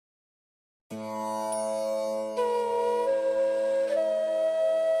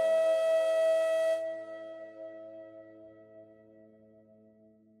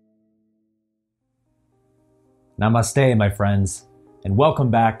Namaste, my friends, and welcome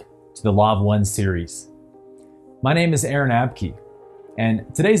back to the Law of One series. My name is Abke, and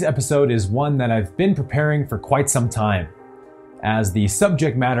today's episode is one that I've been preparing for quite some time, as the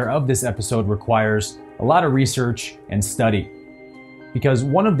subject matter of this episode requires a lot of research and study. Because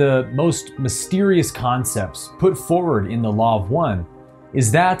one of the most mysterious concepts put forward in the Law of One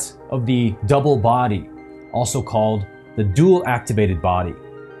is that of the double body, also called the dual activated body.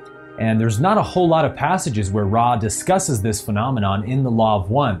 And there's not a whole lot of passages where Ra discusses this phenomenon in the Law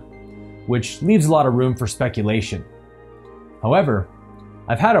of One, which leaves a lot of room for speculation. However,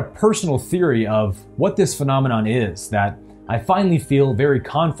 I've had a personal theory of what this phenomenon is that I finally feel very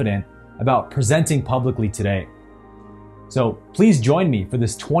confident about presenting publicly today. So please join me for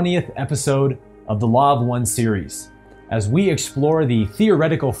this 20th episode of the Law of One series as we explore the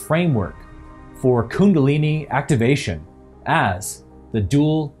theoretical framework for Kundalini activation as the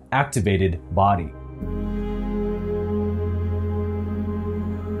dual activated body.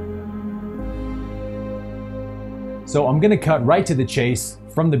 So I'm going to cut right to the chase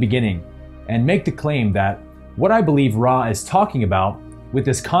from the beginning and make the claim that what I believe Ra is talking about with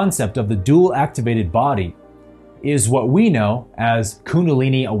this concept of the dual activated body is what we know as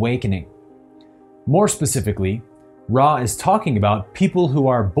Kundalini Awakening. More specifically, Ra is talking about people who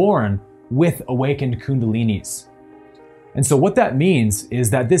are born with awakened Kundalinis. And so what that means is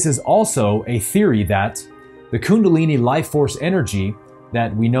that this is also a theory that the Kundalini life force energy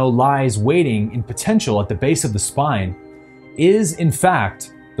that we know lies waiting in potential at the base of the spine is in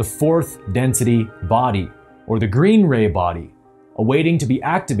fact the fourth density body, or the green ray body, awaiting to be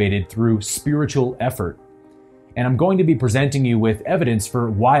activated through spiritual effort. And I'm going to be presenting you with evidence for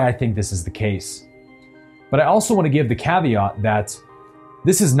why I think this is the case. But I also want to give the caveat that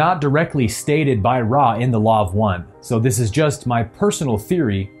this is not directly stated by Ra in the Law of One, so this is just my personal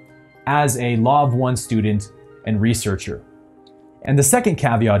theory as a Law of One student and researcher. And the second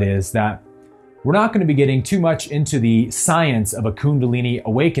caveat is that we're not going to be getting too much into the science of a Kundalini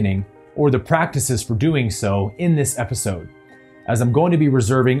awakening or the practices for doing so in this episode, as I'm going to be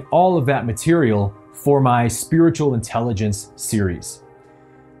reserving all of that material for my Spiritual Intelligence series.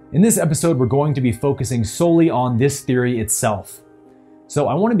 In this episode, we're going to be focusing solely on this theory itself. So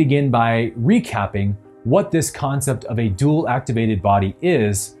I want to begin by recapping what this concept of a dual activated body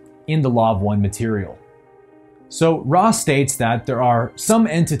is in the Law of One material. So Ra states that there are some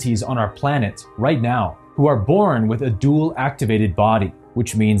entities on our planet right now who are born with a dual activated body,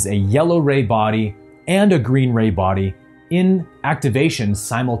 which means a yellow ray body and a green ray body in activation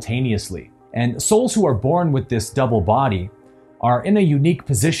simultaneously. And souls who are born with this double body are in a unique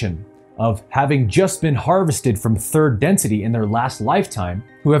position of having just been harvested from third density in their last lifetime,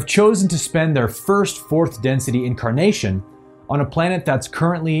 who have chosen to spend their first fourth density incarnation on a planet that's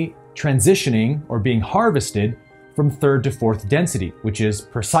currently transitioning or being harvested from third to fourth density, which is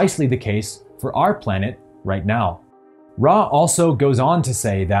precisely the case for our planet right now. Ra also goes on to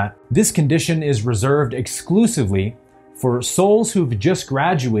say that this condition is reserved exclusively for souls who've just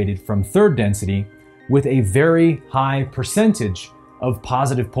graduated from third density with a very high percentage of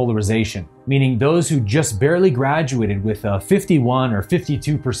positive polarization, meaning those who just barely graduated with a 51 or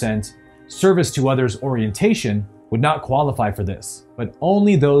 52% service to others orientation would not qualify for this, but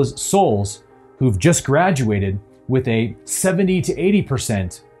only those souls who've just graduated with a 70 to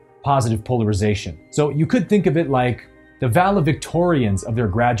 80% positive polarization. So you could think of it like the valedictorians of their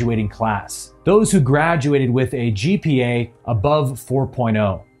graduating class, those who graduated with a GPA above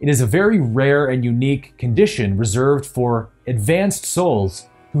 4.0. It is a very rare and unique condition reserved for advanced souls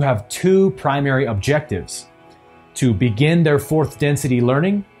who have two primary objectives: to begin their fourth density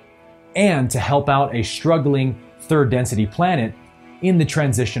learning and to help out a struggling third density planet in the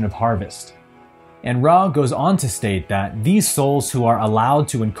transition of harvest. And Ra goes on to state that these souls who are allowed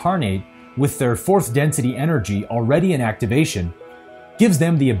to incarnate with their fourth density energy already in activation gives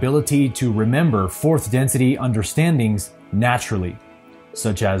them the ability to remember fourth density understandings naturally,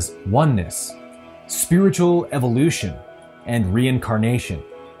 such as oneness, spiritual evolution, and reincarnation.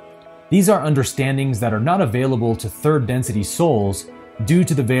 These are understandings that are not available to third density souls due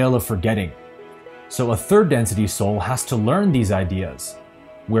to the veil of forgetting. So a third density soul has to learn these ideas,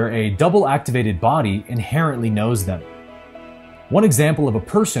 where a double activated body inherently knows them. One example of a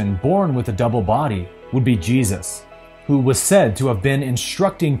person born with a double body would be Jesus, who was said to have been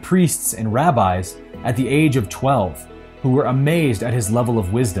instructing priests and rabbis at the age of 12, who were amazed at his level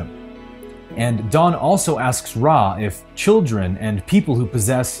of wisdom. And Dawn also asks Ra if children and people who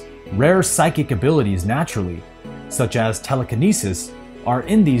possess rare psychic abilities naturally, such as telekinesis, are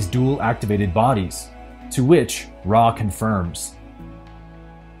in these dual activated bodies, to which Ra confirms.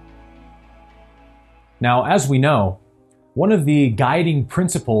 Now, as we know, one of the guiding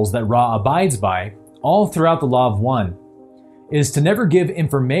principles that Ra abides by all throughout the Law of One is to never give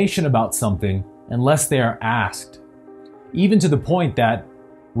information about something unless they are asked, even to the point that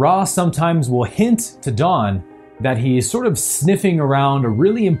Ra sometimes will hint to Dawn that he is sort of sniffing around a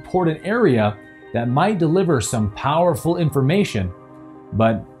really important area that might deliver some powerful information,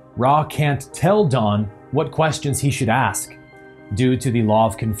 but Ra can't tell Dawn what questions he should ask due to the law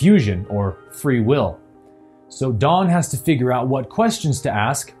of confusion or free will. So Dawn has to figure out what questions to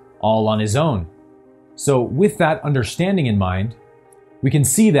ask all on his own. So with that understanding in mind, we can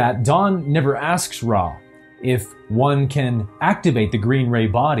see that Dawn never asks Ra if one can activate the green ray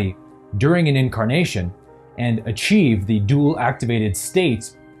body during an incarnation and achieve the dual activated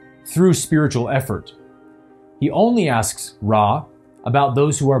state through spiritual effort. He only asks Ra about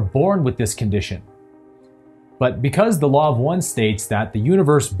those who are born with this condition. But because the Law of One states that the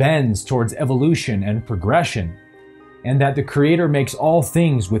universe bends towards evolution and progression, and that the Creator makes all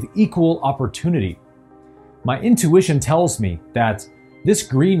things with equal opportunity, my intuition tells me that this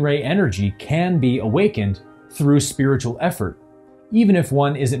green ray energy can be awakened through spiritual effort, even if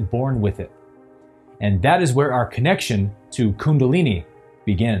one isn't born with it. And that is where our connection to Kundalini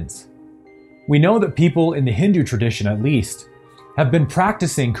begins. We know that people in the Hindu tradition, at least, have been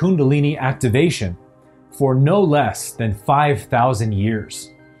practicing Kundalini activation for no less than 5,000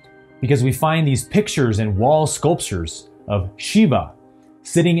 years, because we find these pictures and wall sculptures of Shiva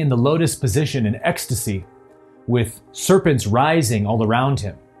sitting in the lotus position in ecstasy, with serpents rising all around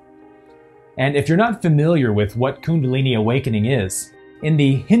him. And if you're not familiar with what Kundalini Awakening is, in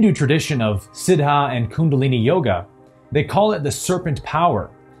the Hindu tradition of Siddha and Kundalini Yoga, they call it the serpent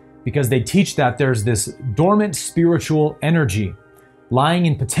power, because they teach that there's this dormant spiritual energy lying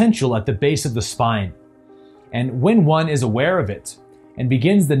in potential at the base of the spine. And when one is aware of it and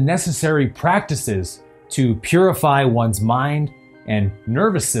begins the necessary practices to purify one's mind and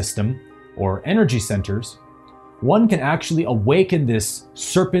nervous system, or energy centers, one can actually awaken this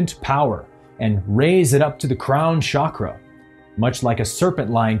serpent power and raise it up to the crown chakra, much like a serpent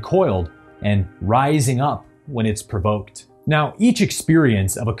lying coiled and rising up when it's provoked. Now, each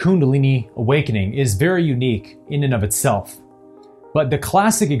experience of a Kundalini awakening is very unique in and of itself. But the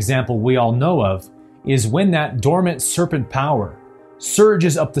classic example we all know of is when that dormant serpent power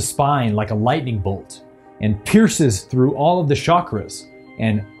surges up the spine like a lightning bolt and pierces through all of the chakras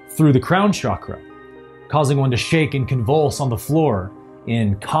and through the crown chakra, causing one to shake and convulse on the floor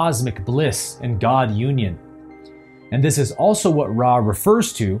in cosmic bliss and God union. And this is also what Ra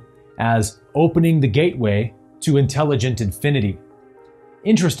refers to as opening the gateway to intelligent infinity.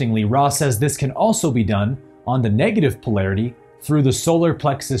 Interestingly, Ra says this can also be done on the negative polarity through the solar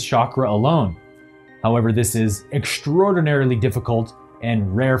plexus chakra alone. However, this is extraordinarily difficult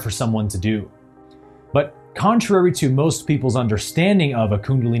and rare for someone to do. But contrary to most people's understanding of a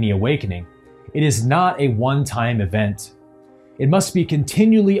Kundalini awakening, it is not a one-time event. It must be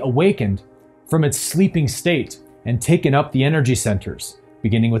continually awakened from its sleeping state and taken up the energy centers,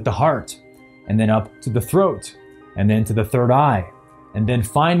 beginning with the heart, and then up to the throat, and then to the third eye, and then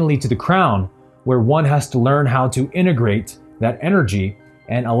finally to the crown, where one has to learn how to integrate that energy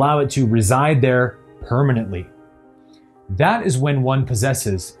and allow it to reside there permanently. That is when one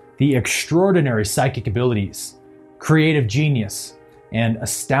possesses the extraordinary psychic abilities, creative genius, and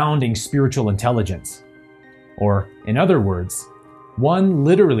astounding spiritual intelligence. Or, in other words, one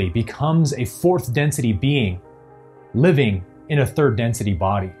literally becomes a fourth density being, living in a third density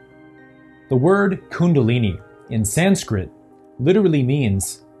body. The word Kundalini in Sanskrit literally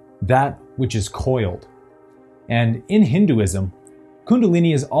means that which is coiled. And in Hinduism,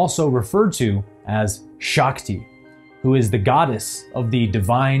 Kundalini is also referred to as Shakti, who is the goddess of the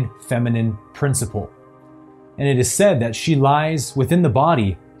divine feminine principle. And it is said that she lies within the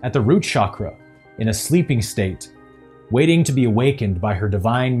body at the root chakra in a sleeping state, waiting to be awakened by her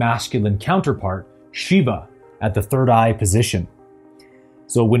divine masculine counterpart, Shiva, at the third eye position.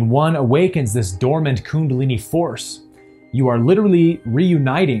 So when one awakens this dormant Kundalini force, you are literally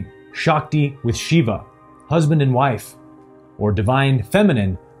reuniting Shakti with Shiva, husband and wife, or divine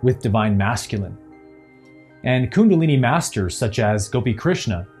feminine with divine masculine. And Kundalini masters such as Gopi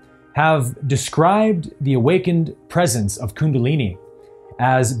Krishna have described the awakened presence of Kundalini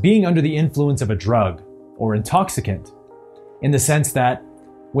as being under the influence of a drug or intoxicant, in the sense that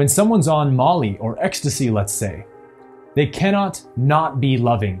when someone's on Molly or ecstasy, let's say, they cannot not be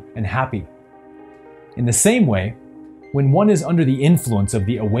loving and happy. In the same way, when one is under the influence of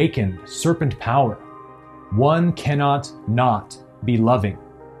the awakened serpent power, one cannot not be loving.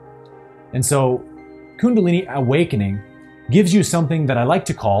 And so, Kundalini Awakening gives you something that I like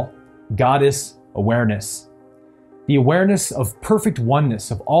to call goddess awareness. The awareness of perfect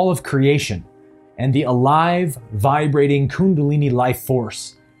oneness of all of creation and the alive, vibrating Kundalini life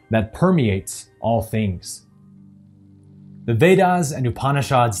force that permeates all things. The Vedas and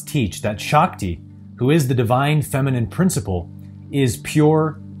Upanishads teach that Shakti, who is the divine feminine principle, is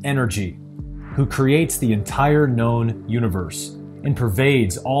pure energy, who creates the entire known universe and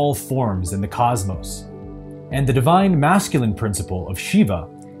pervades all forms in the cosmos. And the divine masculine principle of Shiva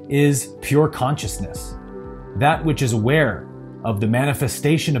is pure consciousness, that which is aware of the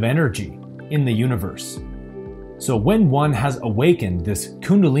manifestation of energy in the universe. So when one has awakened this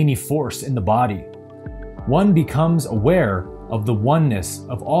Kundalini force in the body, one becomes aware of the oneness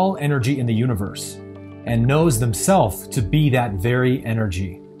of all energy in the universe and knows themselves to be that very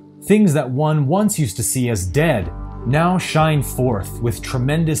energy. Things that one once used to see as dead now shine forth with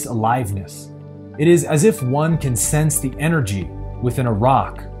tremendous aliveness. It is as if one can sense the energy within a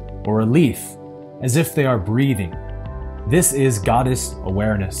rock or a leaf, as if they are breathing. This is goddess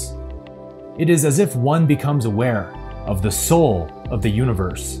awareness. It is as if one becomes aware of the soul of the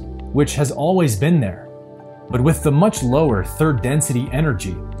universe, which has always been there. But with the much lower third density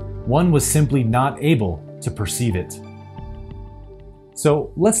energy, one was simply not able to perceive it.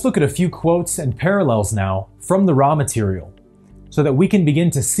 So let's look at a few quotes and parallels now from the raw material, so that we can begin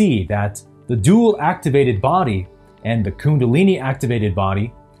to see that the dual activated body and the Kundalini activated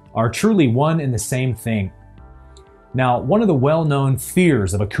body are truly one and the same thing. Now, one of the well-known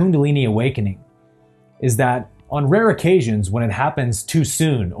fears of a Kundalini awakening is that on rare occasions when it happens too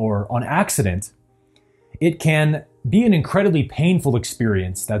soon or on accident, it can be an incredibly painful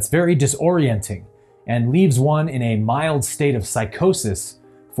experience that's very disorienting and leaves one in a mild state of psychosis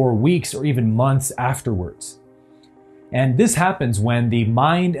for weeks or even months afterwards. And this happens when the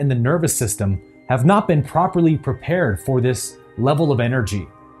mind and the nervous system have not been properly prepared for this level of energy.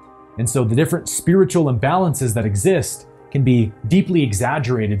 And so the different spiritual imbalances that exist can be deeply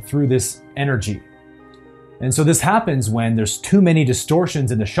exaggerated through this energy. And so this happens when there's too many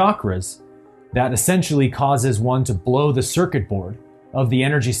distortions in the chakras that essentially causes one to blow the circuit board of the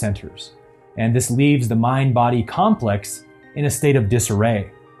energy centers. And this leaves the mind-body complex in a state of disarray.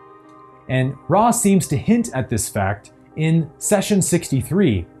 And Ra seems to hint at this fact in session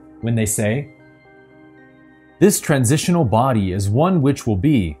 63 when they say, "This transitional body is one which will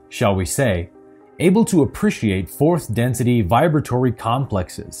be, shall we say, able to appreciate fourth density vibratory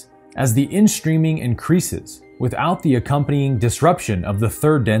complexes as the instreaming increases without the accompanying disruption of the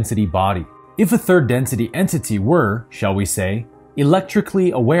third density body. If a third density entity were, shall we say,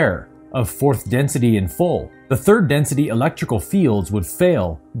 electrically aware of fourth density in full, the third density electrical fields would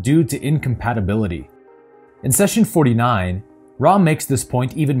fail due to incompatibility." In session 49, Ra makes this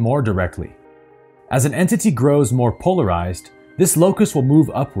point even more directly. As an entity grows more polarized, this locus will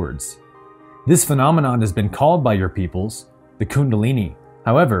move upwards. This phenomenon has been called by your peoples the Kundalini.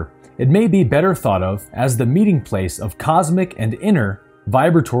 However, it may be better thought of as the meeting place of cosmic and inner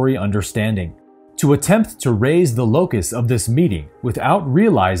vibratory understanding. To attempt to raise the locus of this meeting without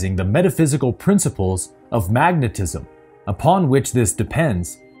realizing the metaphysical principles of magnetism upon which this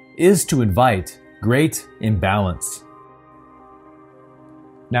depends is to invite great imbalance.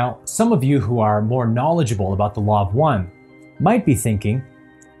 Now, some of you who are more knowledgeable about the Law of One might be thinking,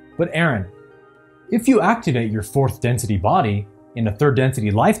 but Aaron, if you activate your fourth density body in a third density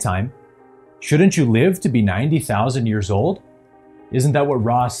lifetime, shouldn't you live to be 90,000 years old? Isn't that what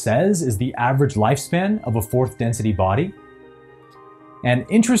Ra says is the average lifespan of a fourth density body? And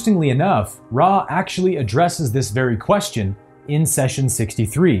interestingly enough, Ra actually addresses this very question in session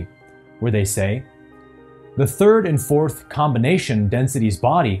 63, where they say, "The third and fourth combination density's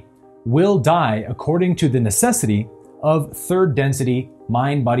body will die according to the necessity of third density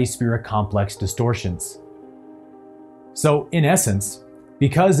mind-body-spirit complex distortions." So in essence,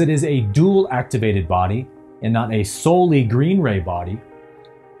 because it is a dual activated body and not a solely green ray body,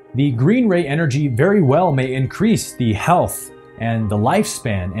 the green ray energy very well may increase the health and the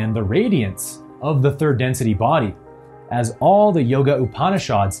lifespan and the radiance of the third density body, as all the Yoga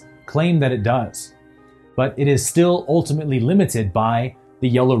Upanishads claim that it does. But it is still ultimately limited by the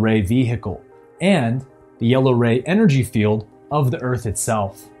yellow ray vehicle and the yellow ray energy field of the Earth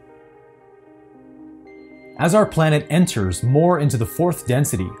itself. As our planet enters more into the fourth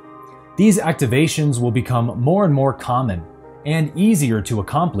density, these activations will become more and more common and easier to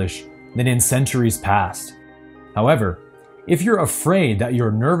accomplish than in centuries past. However, if you're afraid that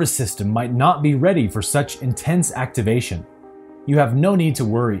your nervous system might not be ready for such intense activation, you have no need to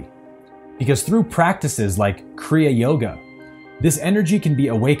worry, because through practices like Kriya Yoga, this energy can be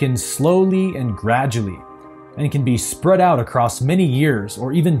awakened slowly and gradually and can be spread out across many years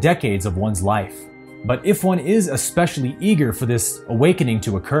or even decades of one's life. But if one is especially eager for this awakening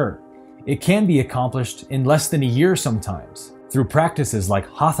to occur, it can be accomplished in less than a year sometimes, through practices like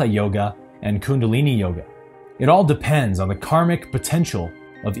Hatha Yoga and Kundalini Yoga. It all depends on the karmic potential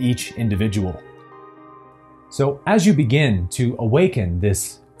of each individual. So as you begin to awaken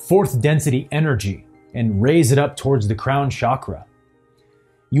this fourth density energy and raise it up towards the crown chakra,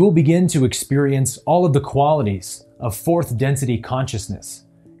 you will begin to experience all of the qualities of fourth density consciousness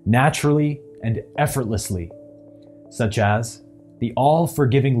naturally and effortlessly, such as the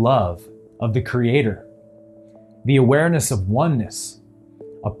all-forgiving love of the Creator, the awareness of oneness,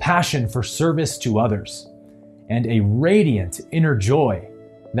 a passion for service to others, and a radiant inner joy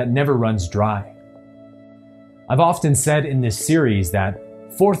that never runs dry. I've often said in this series that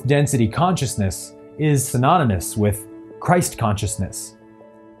fourth density consciousness is synonymous with Christ consciousness,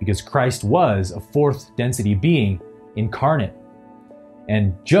 because Christ was a fourth density being incarnate.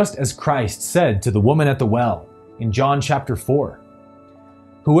 And just as Christ said to the woman at the well in John chapter 4,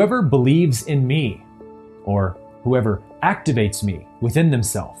 "Whoever believes in me," or whoever activates me within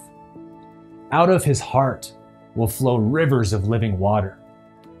themselves, out of his heart will flow rivers of living water,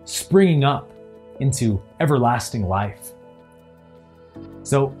 springing up into everlasting life.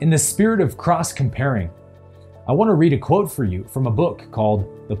 So in the spirit of cross-comparing, I want to read a quote for you from a book called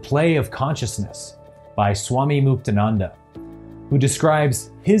The Play of Consciousness by Swami Muktananda, who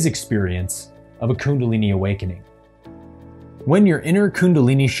describes his experience of a Kundalini awakening. When your inner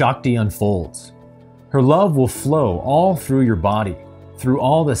Kundalini Shakti unfolds, her love will flow all through your body, through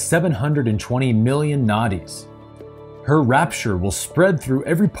all the 720 million nadis. Her rapture will spread through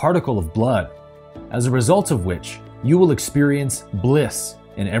every particle of blood, as a result of which you will experience bliss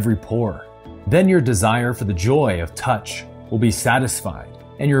in every pore. Then your desire for the joy of touch will be satisfied,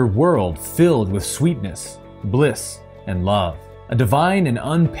 and your world filled with sweetness, bliss, and love. A divine and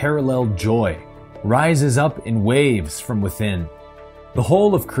unparalleled joy rises up in waves from within. The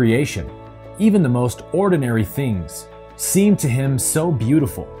whole of creation, even the most ordinary things, seem to him so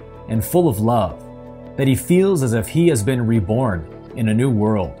beautiful and full of love that he feels as if he has been reborn in a new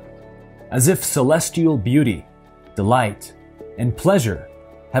world, as if celestial beauty, delight, and pleasure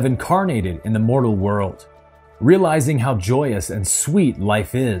have incarnated in the mortal world. Realizing how joyous and sweet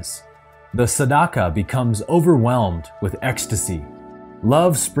life is, the sadhaka becomes overwhelmed with ecstasy.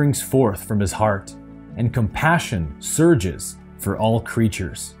 Love springs forth from his heart, and compassion surges for all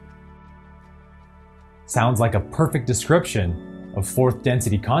creatures. Sounds like a perfect description of fourth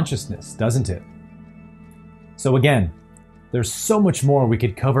density consciousness, doesn't it? So again, there's so much more we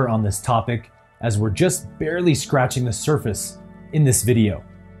could cover on this topic, as we're just barely scratching the surface in this video.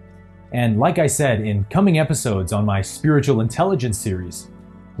 And like I said, in coming episodes on my Spiritual Intelligence series,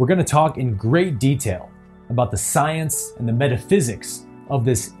 we're going to talk in great detail about the science and the metaphysics of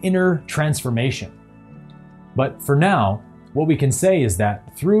this inner transformation. But for now, what we can say is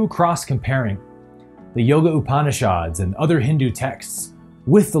that through cross-comparing the Yoga Upanishads and other Hindu texts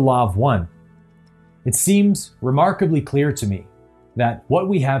with the Law of One, it seems remarkably clear to me that what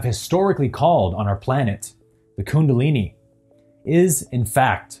we have historically called on our planet the Kundalini is, in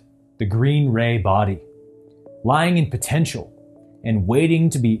fact, the green ray body, lying in potential and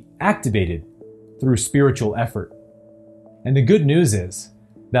waiting to be activated through spiritual effort. And the good news is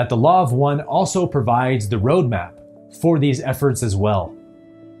that the Law of One also provides the roadmap for these efforts as well.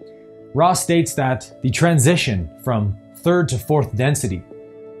 Ra states that the transition from third to fourth density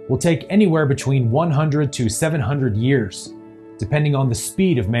will take anywhere between 100 to 700 years, depending on the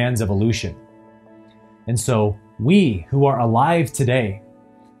speed of man's evolution. And so we who are alive today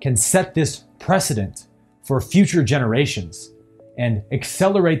can set this precedent for future generations and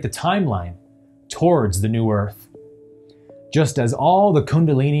accelerate the timeline towards the new earth. Just as all the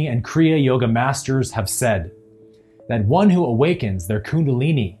Kundalini and Kriya Yoga masters have said, that one who awakens their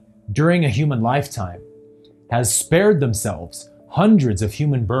Kundalini during a human lifetime has spared themselves hundreds of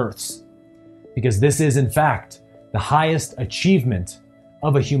human births, because this is in fact the highest achievement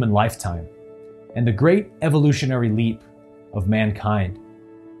of a human lifetime and the great evolutionary leap of mankind.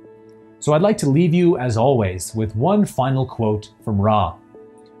 So I'd like to leave you, as always, with one final quote from Ra,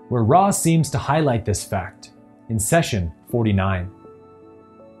 where Ra seems to highlight this fact in session 49.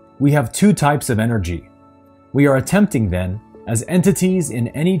 We have two types of energy. We are attempting then, as entities in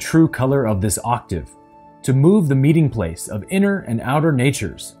any true color of this octave, to move the meeting place of inner and outer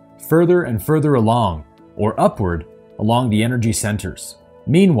natures further and further along, or upward, along the energy centers.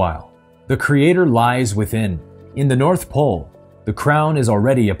 Meanwhile, the Creator lies within. In the North Pole, the crown is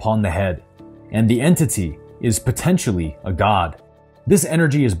already upon the head, and the entity is potentially a god. This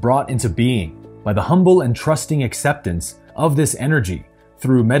energy is brought into being by the humble and trusting acceptance of this energy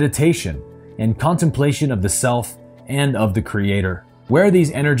through meditation and contemplation of the self and of the Creator. Where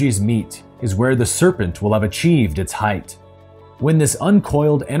these energies meet is where the serpent will have achieved its height. When this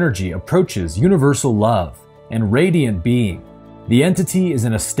uncoiled energy approaches universal love and radiant being, the entity is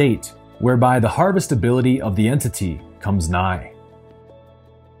in a state whereby the harvestability of the entity comes nigh.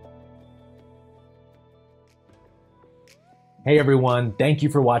 Hey everyone, thank you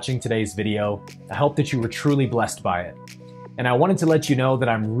for watching today's video. I hope that you were truly blessed by it. And I wanted to let you know that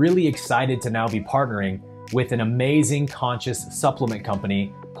I'm really excited to now be partnering with an amazing conscious supplement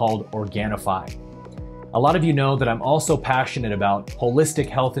company called ORGANIFI. A lot of you know that I'm also passionate about holistic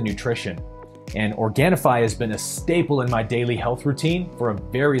health and nutrition, and ORGANIFI has been a staple in my daily health routine for a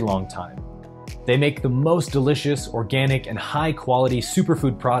very long time. They make the most delicious, organic, and high-quality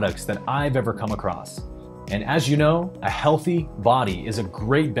superfood products that I've ever come across. And as you know, a healthy body is a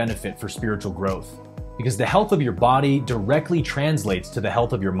great benefit for spiritual growth, because the health of your body directly translates to the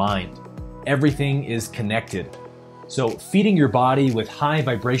health of your mind. Everything is connected. So feeding your body with high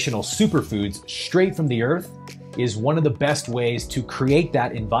vibrational superfoods straight from the earth is one of the best ways to create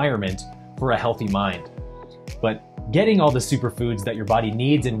that environment for a healthy mind. But getting all the superfoods that your body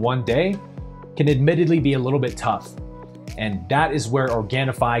needs in one day can admittedly be a little bit tough. And that is where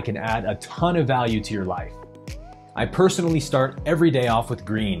ORGANIFI can add a ton of value to your life. I personally start every day off with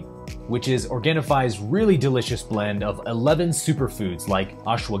green, which is ORGANIFI's really delicious blend of 11 superfoods like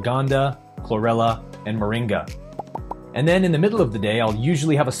ashwagandha, chlorella, and moringa. And then in the middle of the day, I'll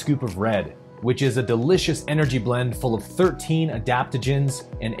usually have a scoop of red, which is a delicious energy blend full of 13 adaptogens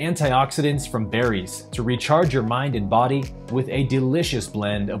and antioxidants from berries to recharge your mind and body with a delicious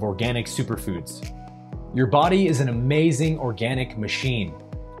blend of organic superfoods. Your body is an amazing organic machine,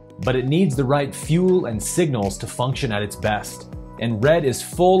 but it needs the right fuel and signals to function at its best. And red is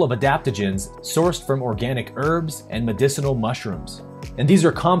full of adaptogens sourced from organic herbs and medicinal mushrooms. And these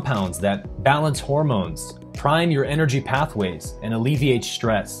are compounds that balance hormones, prime your energy pathways, and alleviate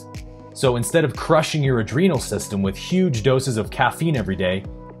stress. So instead of crushing your adrenal system with huge doses of caffeine every day,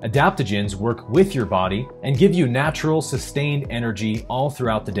 adaptogens work with your body and give you natural, sustained energy all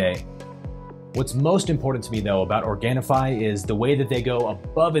throughout the day. What's most important to me though about ORGANIFI is the way that they go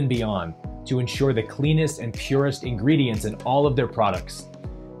above and beyond to ensure the cleanest and purest ingredients in all of their products.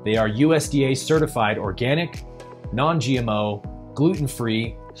 They are USDA certified organic, non-GMO,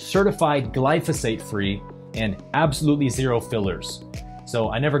 gluten-free, certified glyphosate-free, and absolutely zero fillers. So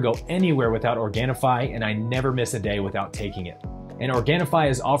I never go anywhere without ORGANIFI, and I never miss a day without taking it. And ORGANIFI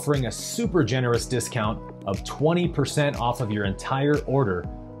is offering a super generous discount of 20% off of your entire order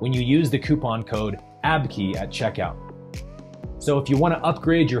when you use the coupon code Abke at checkout. So if you want to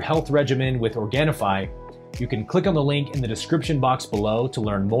upgrade your health regimen with ORGANIFI, you can click on the link in the description box below to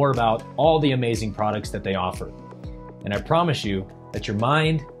learn more about all the amazing products that they offer. And I promise you that your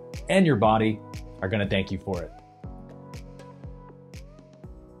mind and your body are going to thank you for it.